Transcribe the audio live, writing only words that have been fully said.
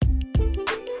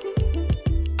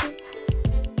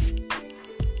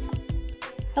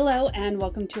Hello and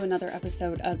welcome to another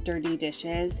episode of Dirty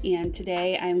Dishes, and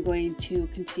today I'm going to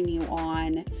continue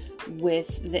on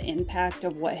with the impact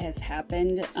of what has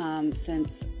happened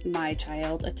since my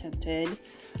child attempted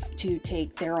to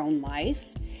take their own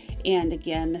life. And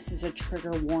again, this is a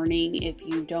trigger warning if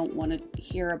you don't want to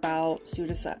hear about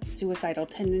suicidal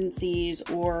tendencies,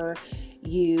 or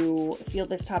you feel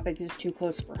this topic is too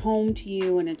close for home to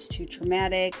you and it's too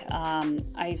traumatic.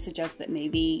 I suggest that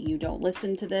maybe you don't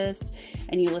listen to this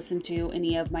and you listen to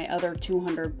any of my other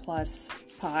 200 plus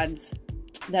pods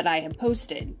that I have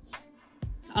posted.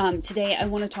 Today I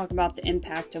want to talk about the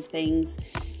impact of things,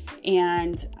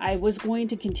 and I was going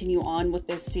to continue on with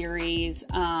this series,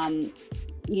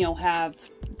 have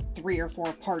 3 or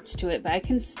 4 parts to it, but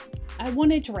I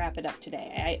wanted to wrap it up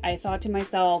today. I thought to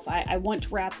myself, I want to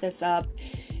wrap this up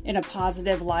in a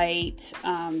positive light,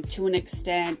 to an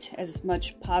extent, as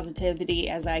much positivity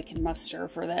as I can muster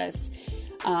for this.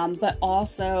 But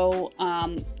also,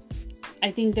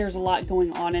 I think there's a lot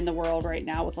going on in the world right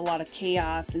now with a lot of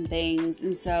chaos and things.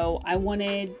 And so I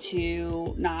wanted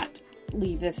to not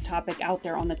leave this topic out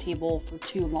there on the table for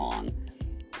too long.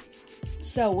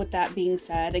 So with that being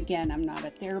said, again, I'm not a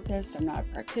therapist, I'm not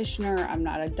a practitioner, I'm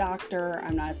not a doctor,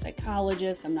 I'm not a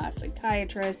psychologist, I'm not a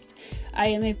psychiatrist. I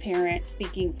am a parent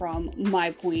speaking from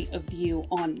my point of view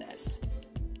on this.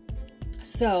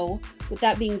 So with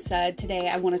that being said, today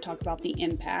I want to talk about the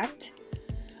impact.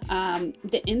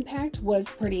 The impact was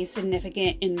pretty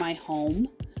significant in my home.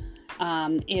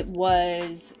 It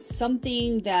was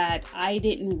something that I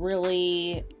didn't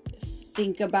really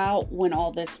think about when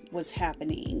all this was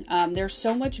happening. There's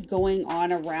so much going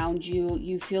on around you.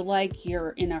 You feel like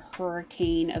you're in a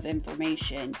hurricane of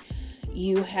information.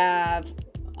 You have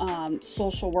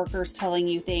social workers telling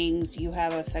you things. You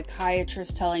have a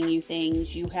psychiatrist telling you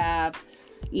things. You have,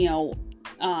 the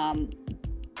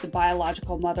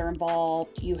biological mother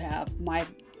involved. You have my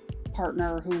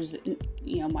partner who's,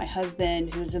 my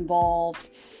husband who's involved.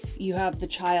 You have the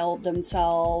child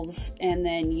themselves, and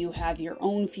then you have your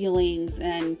own feelings,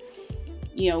 and,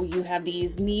 you have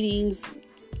these meetings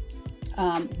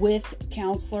with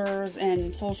counselors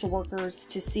and social workers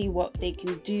to see what they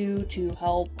can do to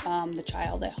help the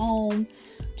child at home,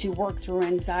 to work through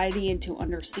anxiety and to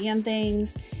understand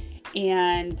things.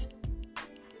 And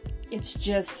it's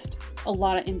just a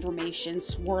lot of information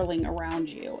swirling around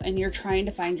you, and you're trying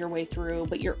to find your way through,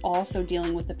 but you're also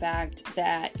dealing with the fact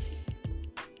that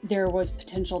there was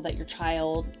potential that your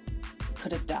child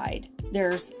could have died.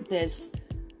 There's this,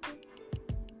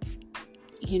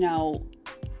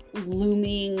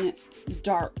 looming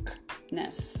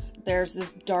darkness. There's this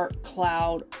dark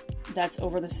cloud that's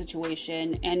over the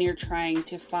situation, and you're trying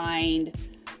to find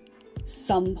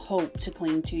some hope to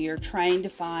cling to. You're trying to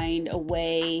find a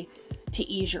way to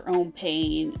ease your own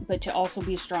pain, but to also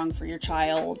be strong for your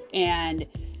child. And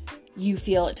you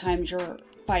feel at times you're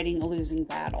fighting a losing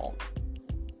battle.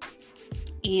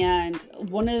 And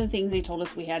one of the things they told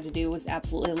us we had to do was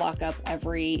absolutely lock up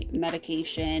every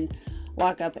medication,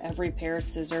 lock up every pair of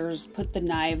scissors, put the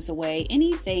knives away,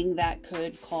 anything that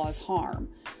could cause harm.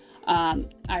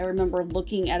 I remember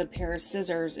looking at a pair of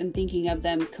scissors and thinking of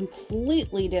them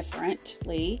completely different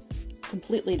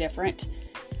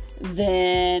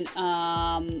than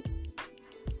I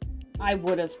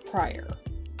would have prior.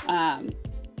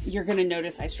 You're going to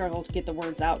notice I struggle to get the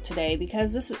words out today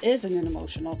because this isn't an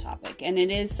emotional topic, and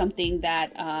it is something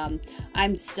that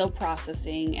I'm still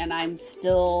processing and I'm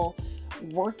still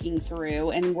working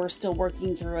through, and we're still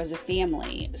working through as a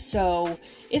family. So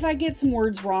if I get some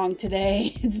words wrong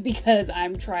today, it's because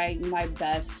I'm trying my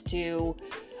best to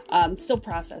still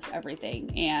process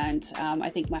everything, and I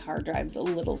think my hard drive's a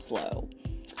little slow.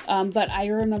 But I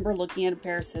remember looking at a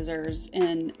pair of scissors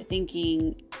and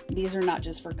thinking, these are not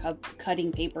just for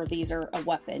cutting paper. These are a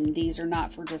weapon. These are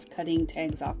not for just cutting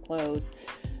tags off clothes.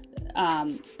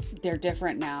 They're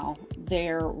different now.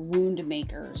 They're wound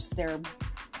makers.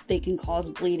 They can cause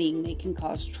bleeding. They can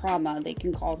cause trauma. They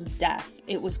can cause death.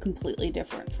 It was completely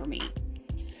different for me.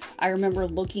 I remember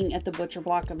looking at the butcher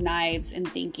block of knives and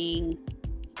thinking,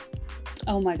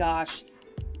 oh my gosh,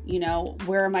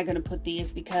 where am I going to put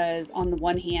these? Because on the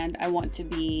one hand, I want to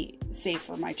be safe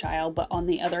for my child, but on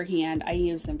the other hand, I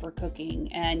use them for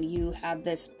cooking. And you have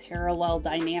this parallel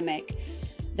dynamic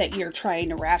that you're trying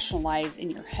to rationalize in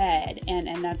your head. And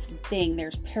that's the thing.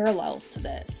 There's parallels to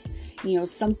this.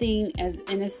 Something as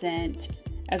innocent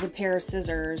as a pair of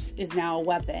scissors is now a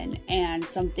weapon, and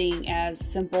something as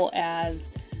simple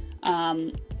as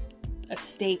a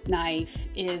steak knife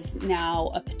is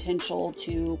now a potential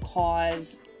to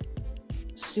cause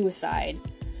suicide.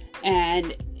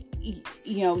 And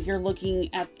you're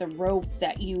looking at the rope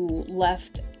that you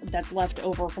left that's left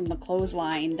over from the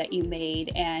clothesline that you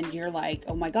made, and you're like,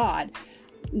 oh my God,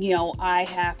 I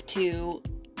have to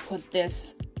put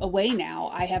this away now.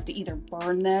 I have to either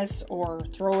burn this or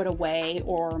throw it away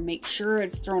or make sure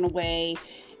it's thrown away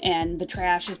and the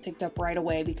trash is picked up right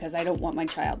away because I don't want my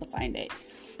child to find it.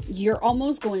 You're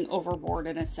almost going overboard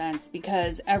in a sense,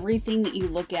 because everything that you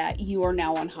look at, you are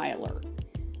now on high alert.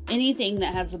 Anything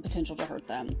that has the potential to hurt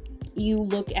them. You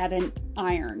look at an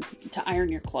iron to iron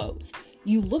your clothes.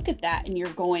 You look at that and you're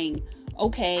going,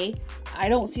 okay, I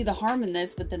don't see the harm in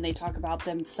this, but then they talk about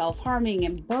them self-harming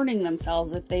and burning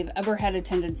themselves if they've ever had a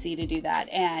tendency to do that.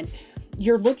 And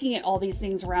you're looking at all these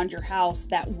things around your house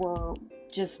that were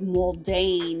just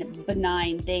mundane,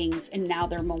 benign things, and now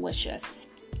they're malicious.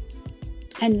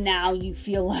 And now you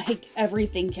feel like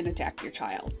everything can attack your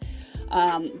child.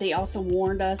 They also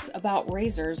warned us about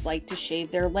razors, like to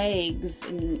shave their legs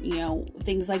and,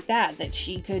 things like that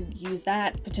she could use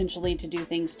that potentially to do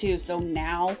things too. So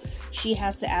now she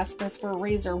has to ask us for a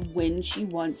razor when she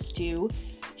wants to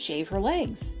shave her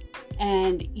legs.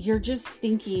 And you're just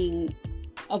thinking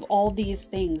of all these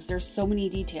things. There's so many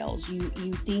details. You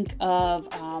think of,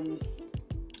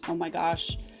 oh my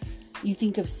gosh, you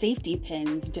think of safety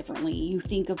pins differently. You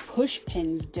think of push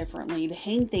pins differently to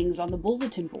hang things on the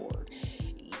bulletin board.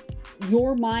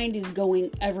 Your mind is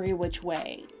going every which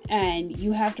way, and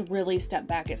you have to really step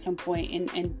back at some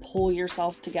point and pull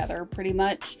yourself together pretty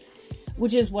much,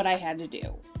 which is what I had to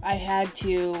do. I had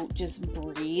to just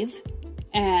breathe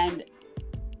and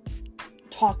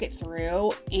talk it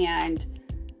through and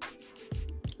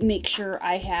make sure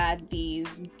I had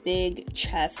these big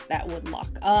chests that would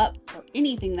lock up for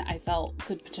anything that I felt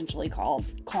could potentially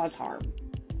cause harm.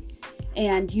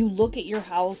 And you look at your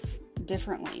house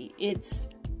differently. It's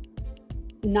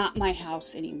not my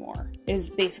house anymore,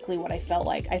 is basically what I felt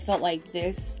like. I felt like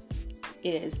this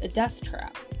is a death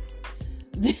trap.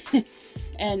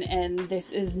 and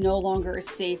this is no longer a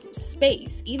safe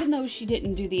space. Even though she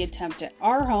didn't do the attempt at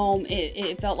our home,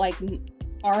 it felt like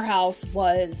our house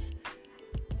was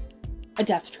a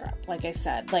death trap. Like I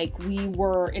said, like we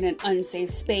were in an unsafe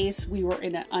space, we were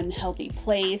in an unhealthy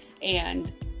place,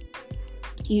 and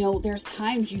there's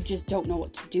times you just don't know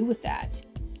what to do with that,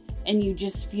 and you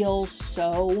just feel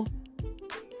so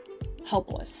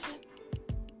helpless,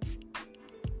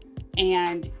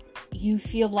 and you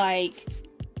feel like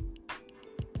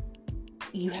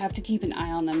you have to keep an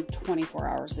eye on them 24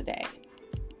 hours a day.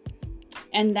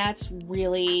 And that's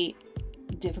really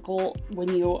difficult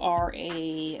when you are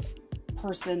a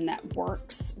person that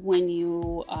works, when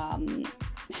you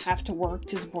have to work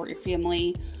to support your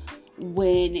family,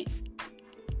 when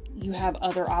you have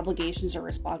other obligations or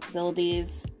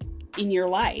responsibilities in your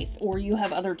life, or you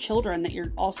have other children that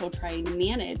you're also trying to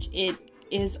manage. It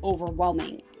is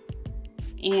overwhelming.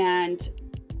 And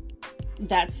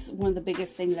that's one of the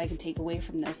biggest things I can take away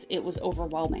from this. It was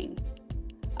overwhelming.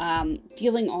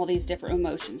 Feeling all these different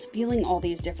emotions, feeling all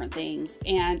these different things,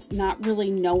 and not really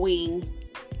knowing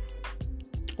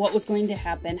what was going to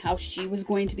happen, how she was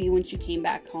going to be when she came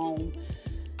back home,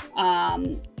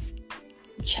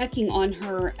 checking on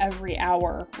her every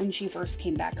hour when she first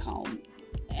came back home,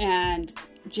 and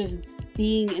just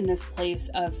being in this place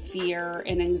of fear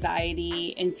and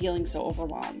anxiety and feeling so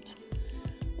overwhelmed.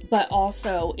 But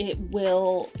also it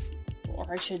will, or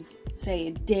I should say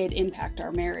it did impact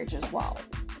our marriage as well,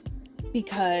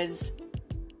 because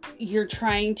you're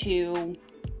trying to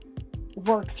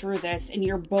work through this and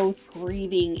you're both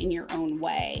grieving in your own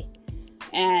way.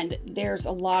 And there's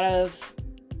a lot of,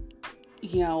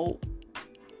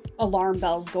 alarm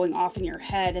bells going off in your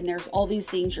head, and there's all these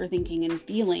things you're thinking and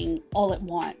feeling all at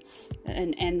once.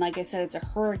 And like I said, it's a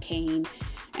hurricane,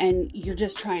 and you're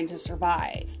just trying to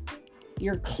survive.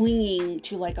 You're clinging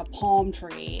to like a palm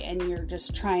tree, and you're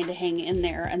just trying to hang in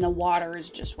there, and the water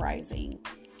is just rising.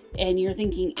 And you're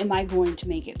thinking, am I going to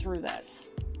make it through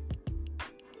this?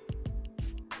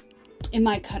 Am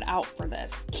I cut out for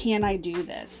this? Can I do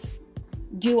this?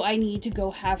 Do I need to go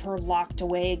have her locked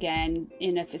away again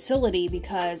in a facility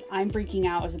because I'm freaking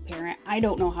out as a parent? I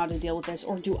don't know how to deal with this.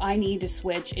 Or do I need to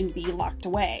switch and be locked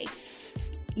away?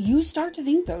 You start to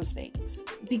think those things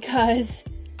because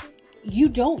you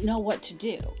don't know what to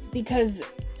do. Because,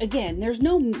 again, there's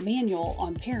no manual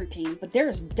on parenting, but there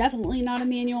is definitely not a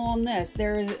manual on this.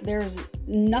 There's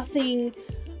nothing.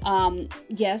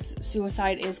 Yes,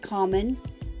 suicide is common,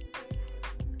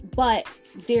 but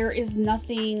there is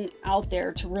nothing out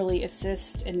there to really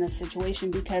assist in this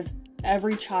situation, because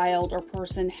every child or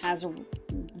person has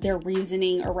their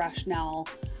reasoning or rationale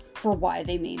for why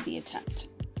they made the attempt.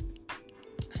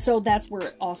 So that's where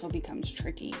it also becomes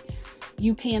tricky.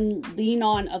 You can lean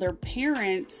on other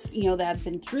parents, that have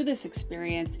been through this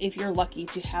experience if you're lucky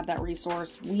to have that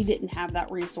resource. We didn't have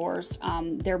that resource.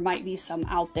 There might be some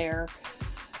out there.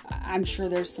 I'm sure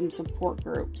there's some support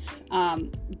groups.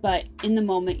 But in the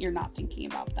moment, you're not thinking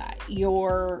about that.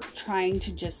 You're trying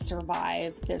to just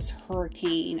survive this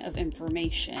hurricane of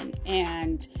information,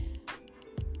 and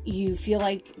you feel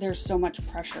like there's so much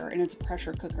pressure, and it's a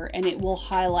pressure cooker, and it will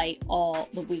highlight all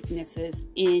the weaknesses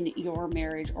in your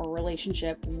marriage or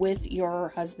relationship with your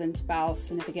husband, spouse,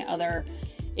 significant other.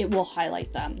 It will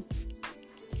highlight them,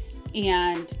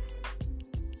 and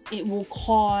it will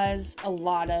cause a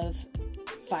lot of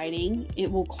fighting.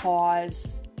 It will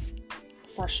cause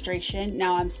frustration.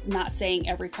 Now, I'm not saying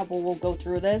every couple will go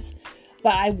through this,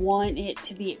 but I want it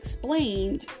to be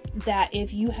explained that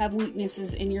if you have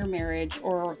weaknesses in your marriage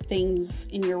or things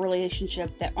in your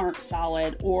relationship that aren't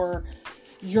solid, or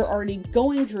you're already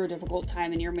going through a difficult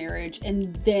time in your marriage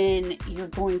and then you're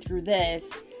going through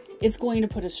this, it's going to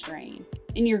put a strain,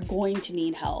 and you're going to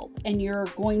need help, and you're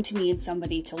going to need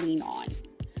somebody to lean on.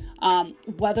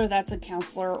 Whether that's a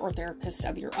counselor or therapist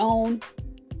of your own,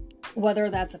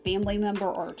 whether that's a family member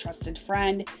or a trusted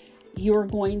friend, you're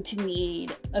going to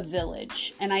need a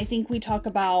village. And I think we talk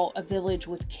about a village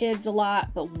with kids a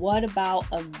lot, but what about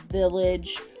a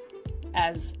village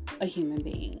as a human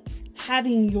being?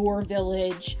 Having your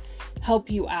village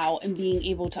help you out and being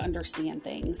able to understand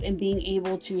things and being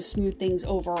able to smooth things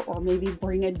over, or maybe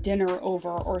bring a dinner over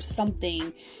or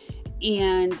something.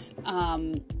 And,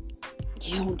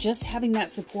 just having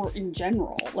that support in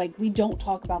general. Like, we don't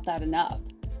talk about that enough.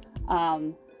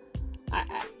 I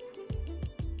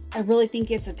really think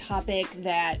it's a topic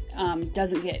that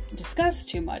doesn't get discussed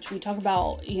too much. We talk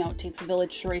about, it takes a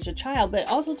village to raise a child, but it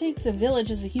also takes a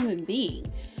village as a human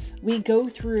being. We go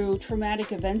through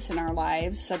traumatic events in our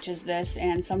lives, such as this,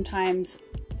 and sometimes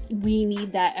we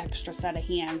need that extra set of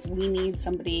hands. We need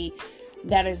somebody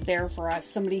that is there for us,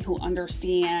 somebody who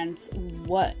understands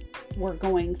what we're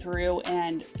going through,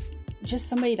 and just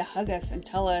somebody to hug us and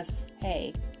tell us,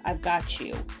 hey, I've got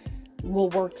you. We'll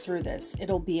work through this.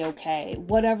 It'll be okay.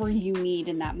 Whatever you need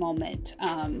in that moment.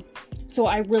 So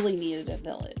I really needed a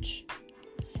village.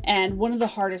 And one of the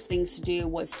hardest things to do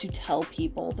was to tell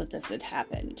people that this had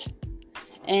happened.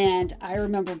 And I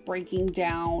remember breaking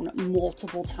down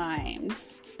multiple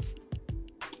times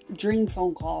during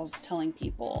phone calls, telling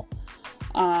people.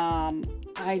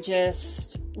 I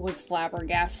just was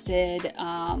flabbergasted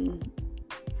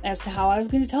as to how I was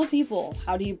going to tell people.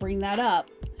 How do you bring that up?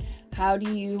 How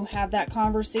do you have that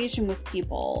conversation with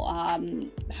people?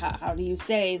 How do you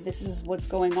say, this is what's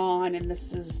going on and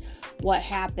this is what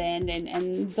happened?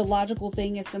 And the logical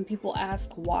thing is, some people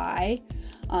ask why.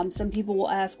 Some people will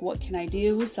ask, what can I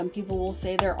do? Some people will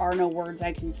say, there are no words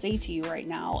I can say to you right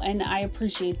now. And I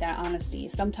appreciate that honesty.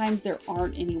 Sometimes there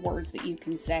aren't any words that you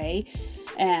can say.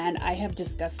 And I have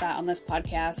discussed that on this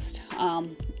podcast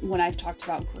when I've talked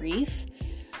about grief,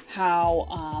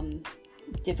 how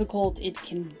difficult it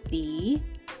can be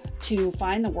to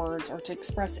find the words or to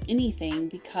express anything,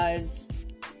 because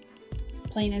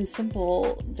plain and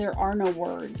simple, there are no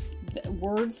words.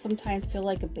 Words sometimes feel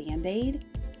like a band-aid.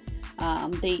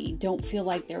 They don't feel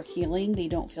like they're healing. They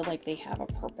don't feel like they have a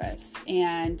purpose.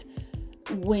 And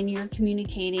when you're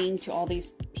communicating to all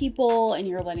these people and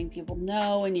you're letting people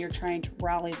know and you're trying to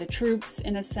rally the troops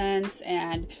in a sense,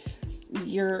 and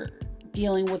you're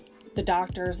dealing with the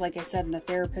doctors, like I said, and the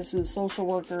therapists and the social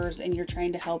workers, and you're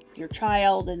trying to help your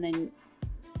child, and then,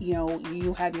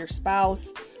 you have your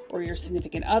spouse or your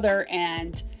significant other,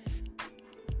 and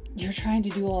you're trying to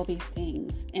do all these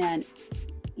things, and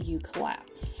you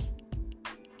collapse.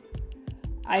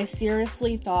 I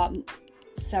seriously thought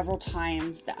several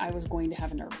times that I was going to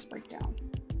have a nervous breakdown,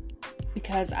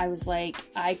 because I was like,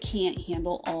 I can't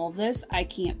handle all of this. I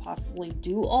can't possibly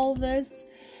do all of this,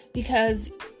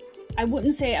 because I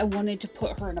wouldn't say I wanted to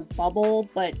put her in a bubble,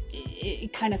 but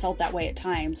it kind of felt that way at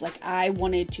times. Like, I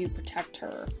wanted to protect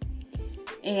her,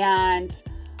 and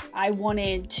I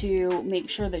wanted to make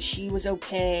sure that she was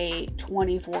okay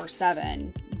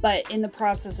 24/7. But in the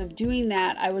process of doing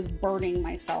that, I was burning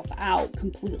myself out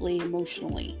completely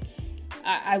emotionally.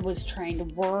 I was trying to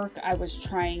work. I was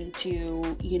trying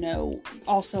to,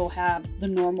 also have the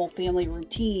normal family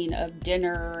routine of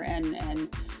dinner and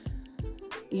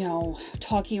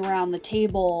talking around the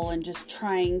table and just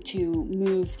trying to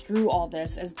move through all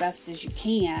this as best as you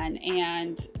can.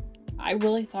 And I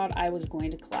really thought I was going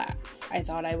to collapse. I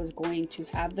thought I was going to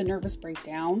have the nervous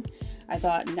breakdown. I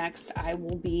thought next I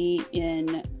will be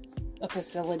in a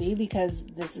facility, because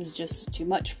this is just too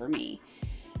much for me.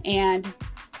 And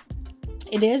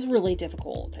it is really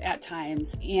difficult at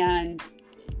times. And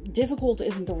difficult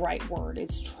isn't the right word.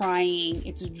 It's trying,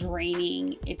 it's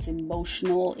draining, it's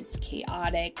emotional, it's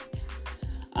chaotic.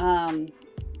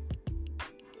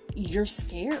 You're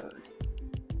scared.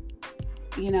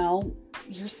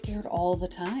 You're scared all the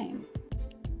time.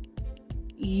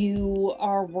 You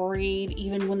are worried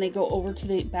even when they go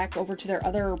back over to their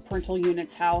other parental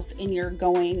unit's house, and you're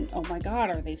going, oh my God,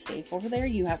 are they safe over there?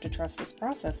 You have to trust this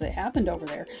process that happened over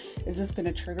there. Is this going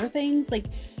to trigger things? Like,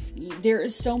 there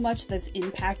is so much that's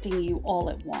impacting you all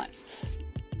at once.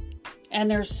 And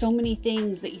there's so many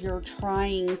things that you're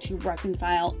trying to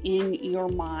reconcile in your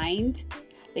mind,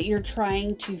 that you're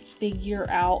trying to figure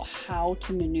out how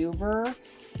to maneuver.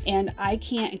 And I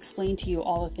can't explain to you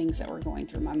all the things that were going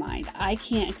through my mind. I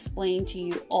can't explain to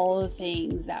you all the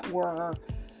things that were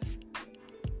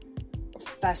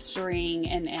festering,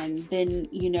 and then,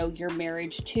 your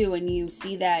marriage too. And you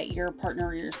see that your partner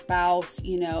or your spouse,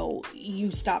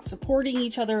 you stop supporting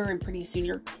each other, and pretty soon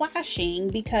you're clashing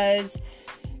because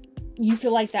you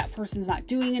feel like that person's not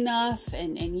doing enough,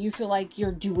 and you feel like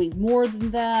you're doing more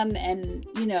than them. And,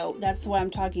 that's what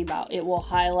I'm talking about. It will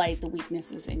highlight the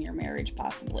weaknesses in your marriage,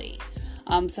 possibly.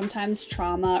 Sometimes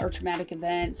trauma or traumatic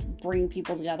events bring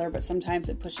people together, but sometimes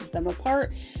it pushes them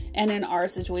apart. And in our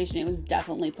situation, it was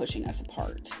definitely pushing us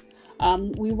apart.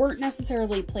 We weren't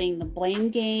necessarily playing the blame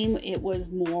game. It was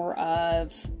more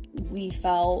of, we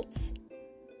felt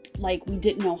like we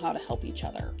didn't know how to help each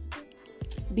other.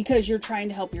 Because you're trying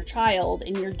to help your child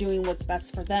and you're doing what's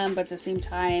best for them, but at the same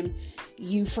time,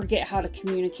 you forget how to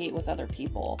communicate with other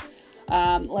people.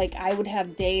 Like, I would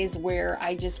have days where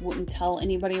I just wouldn't tell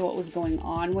anybody what was going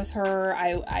on with her.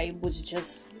 I was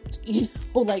just,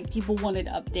 like, people wanted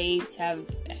updates.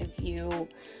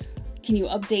 Can you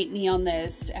update me on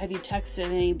this? Have you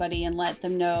texted anybody and let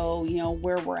them know,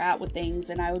 where we're at with things?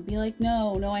 And I would be like,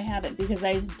 no, I haven't, because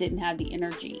I just didn't have the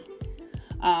energy.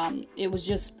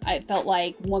 I felt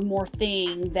like one more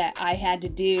thing that I had to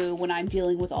do when I'm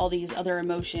dealing with all these other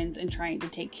emotions and trying to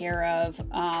take care of,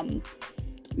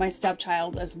 my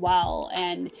stepchild as well.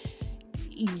 And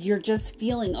you're just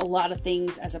feeling a lot of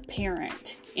things as a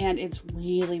parent, and it's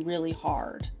really, really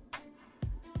hard.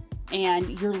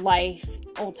 And your life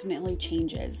ultimately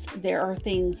changes. There are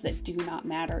things that do not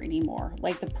matter anymore.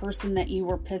 Like the person that you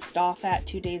were pissed off at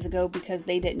 2 days ago because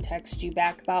they didn't text you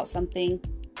back about something,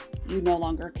 you no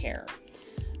longer care.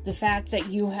 The fact that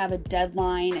you have a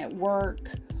deadline at work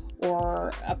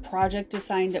or a project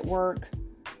assigned at work,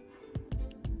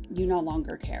 you no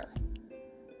longer care.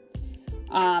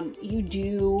 You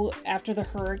do, after the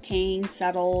hurricane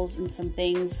settles and some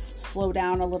things slow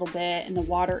down a little bit and the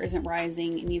water isn't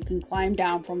rising and you can climb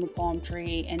down from the palm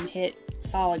tree and hit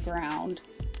solid ground,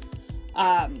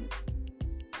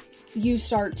 you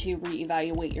start to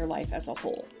reevaluate your life as a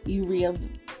whole. You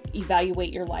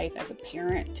reevaluate your life as a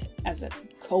parent, as a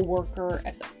coworker,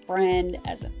 as a friend,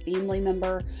 as a family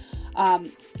member,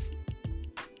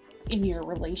 in your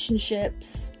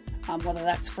relationships, whether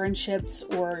that's friendships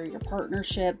or your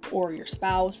partnership or your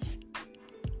spouse.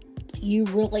 You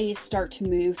really start to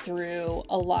move through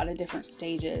a lot of different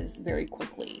stages very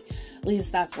quickly. At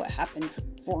least that's what happened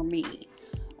for me.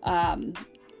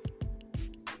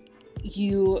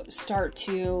 You start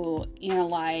to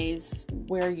analyze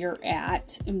where you're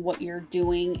at and what you're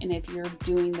doing, and if you're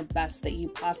doing the best that you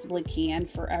possibly can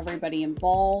for everybody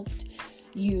involved.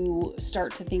 You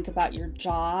start to think about your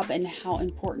job and how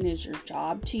important is your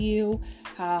job to you,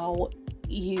 how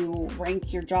you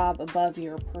rank your job above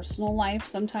your personal life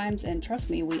sometimes, and trust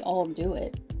me, we all do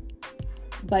it.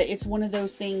 But it's one of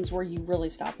those things where you really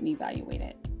stop and evaluate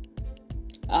it.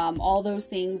 All those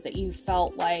things that you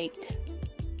felt like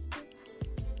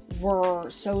were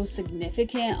so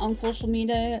significant on social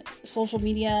media,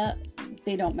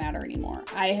 they don't matter anymore.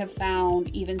 I have found,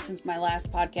 even since my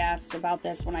last podcast about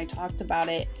this, when I talked about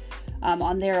it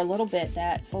on there a little bit,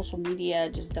 that social media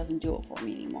just doesn't do it for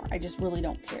me anymore. I just really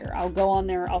don't care. I'll go on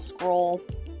there, I'll scroll,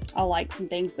 I'll like some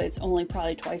things, but it's only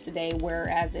probably twice a day,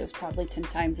 whereas it was probably 10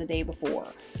 times a day before.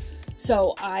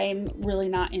 So I'm really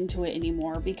not into it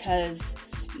anymore, because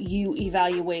you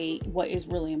evaluate what is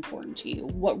really important to you,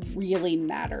 what really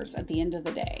matters at the end of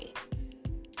the day.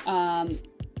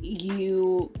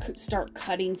 You start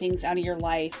cutting things out of your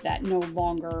life that no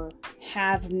longer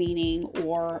have meaning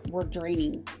or were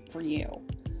draining for you.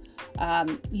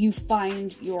 You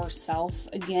find yourself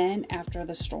again after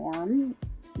the storm.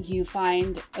 You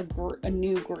find a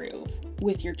new groove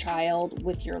with your child,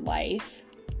 with your life.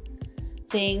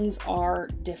 Things are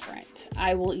different.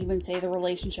 I will even say the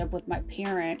relationship with my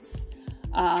parents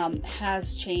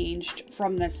has changed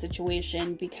from this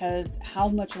situation, because how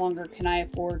much longer can I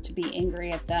afford to be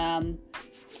angry at them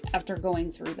after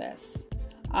going through this?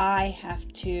 I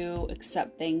have to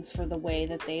accept things for the way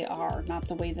that they are, not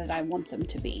the way that I want them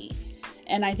to be.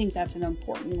 And I think that's an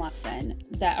important lesson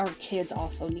that our kids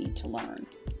also need to learn.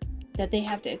 That they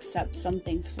have to accept some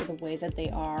things for the way that they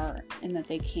are and that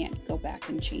they can't go back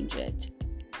and change it.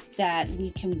 That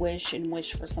we can wish and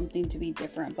wish for something to be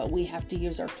different, but we have to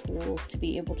use our tools to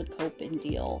be able to cope and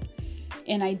deal.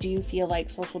 And I do feel like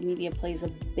social media plays a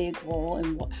big role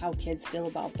in how kids feel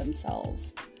about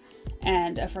themselves.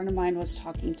 And a friend of mine was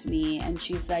talking to me and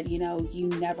she said, you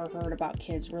never heard about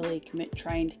kids really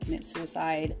trying to commit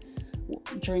suicide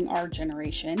during our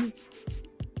generation.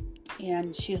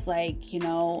 And she's like,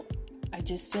 I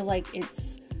just feel like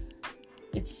it's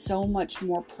so much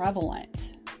more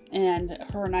prevalent. And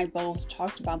her and I both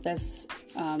talked about this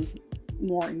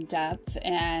more in depth,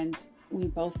 and we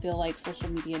both feel like social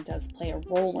media does play a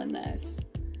role in this.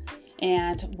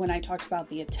 And when I talked about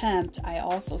the attempt, I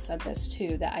also said this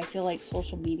too, that I feel like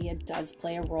social media does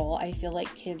play a role. I feel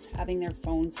like kids having their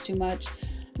phones too much,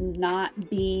 not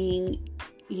being,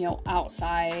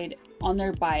 outside on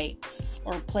their bikes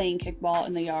or playing kickball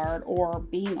in the yard or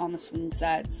being on the swing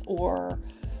sets or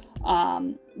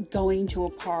going to a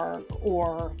park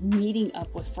or meeting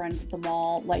up with friends at the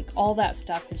mall, like all that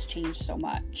stuff has changed so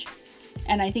much.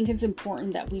 And I think it's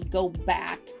important that we go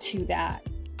back to that.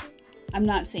 I'm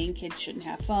not saying kids shouldn't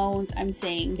have phones. I'm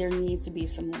saying there needs to be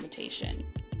some limitation.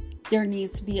 There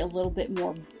needs to be a little bit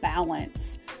more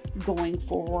balance going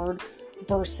forward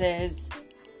versus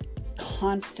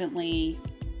constantly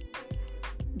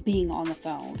being on the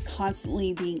phone,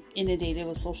 constantly being inundated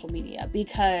with social media,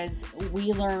 because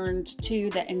we learned too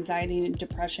that anxiety and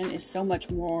depression is so much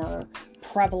more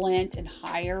prevalent and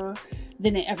higher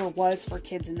than it ever was for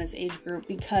kids in this age group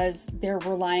because they're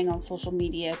relying on social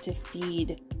media to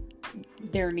feed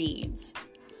their needs.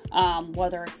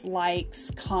 Whether it's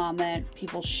likes, comments,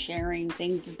 people sharing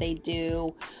things that they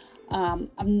do. I'm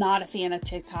not a fan of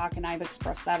TikTok, and I've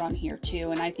expressed that on here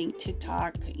too. And I think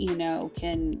TikTok,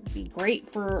 can be great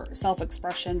for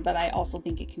self-expression, but I also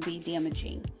think it can be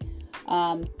damaging.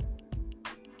 I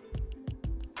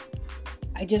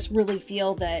just really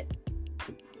feel that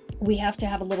we have to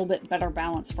have a little bit better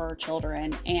balance for our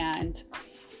children. And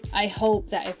I hope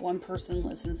that if one person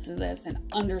listens to this and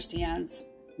understands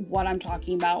what I'm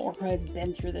talking about or has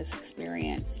been through this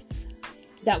experience,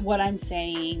 that what I'm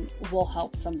saying will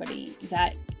help somebody,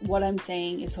 that what I'm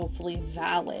saying is hopefully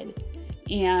valid,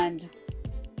 and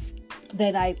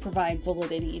that I provide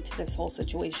validity to this whole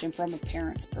situation from a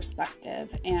parent's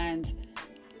perspective and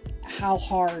how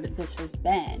hard this has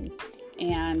been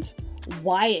and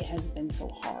why it has been so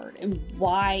hard and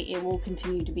why it will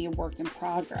continue to be a work in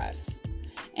progress.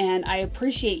 And I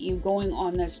appreciate you going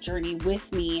on this journey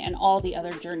with me and all the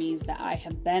other journeys that I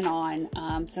have been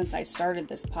on since I started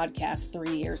this podcast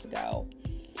 3 years ago.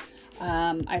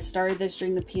 I started this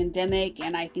during the pandemic,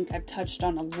 and I think I've touched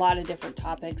on a lot of different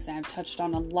topics, and I've touched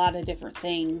on a lot of different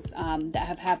things that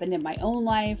have happened in my own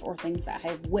life, or things that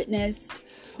I've witnessed,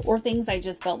 or things I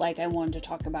just felt like I wanted to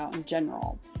talk about in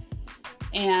general.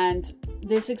 And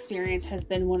this experience has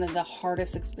been one of the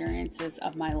hardest experiences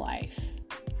of my life.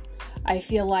 I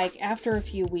feel like after a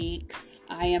few weeks,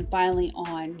 I am finally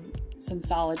on some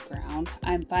solid ground.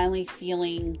 I'm finally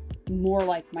feeling more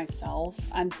like myself.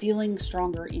 I'm feeling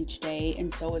stronger each day,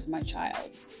 and so is my child.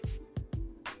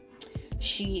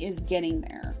 She is getting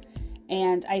there.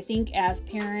 And I think as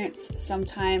parents,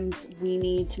 sometimes we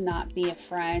need to not be a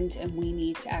friend, and we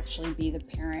need to actually be the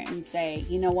parent and say,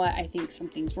 you know what, I think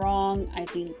something's wrong. I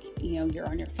think, you're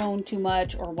on your phone too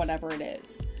much, or whatever it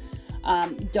is.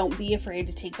 Don't be afraid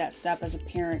to take that step as a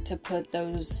parent to put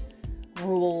those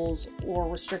rules or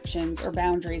restrictions or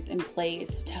boundaries in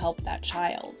place to help that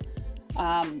child,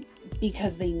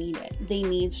 because they need it. They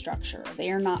need structure.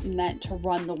 They are not meant to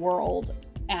run the world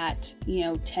at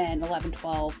 10, 11,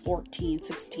 12, 14,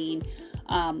 16.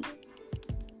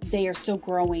 They are still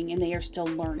growing and they are still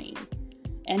learning,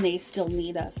 and they still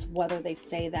need us, whether they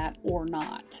say that or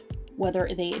not, whether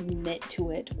they admit to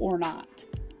it or not.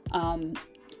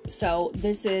 So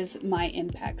this is my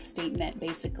impact statement,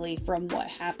 basically, from what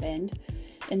happened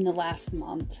in the last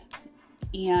month.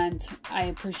 And I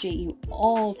appreciate you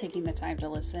all taking the time to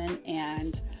listen.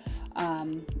 And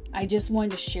I just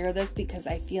wanted to share this because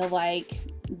I feel like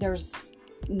there's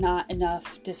not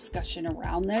enough discussion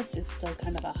around this. It's still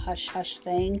kind of a hush-hush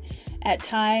thing at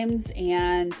times.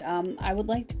 And I would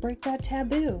like to break that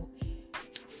taboo.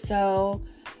 So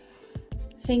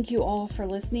thank you all for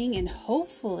listening, and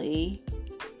hopefully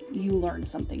you learned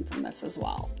something from this as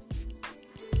well.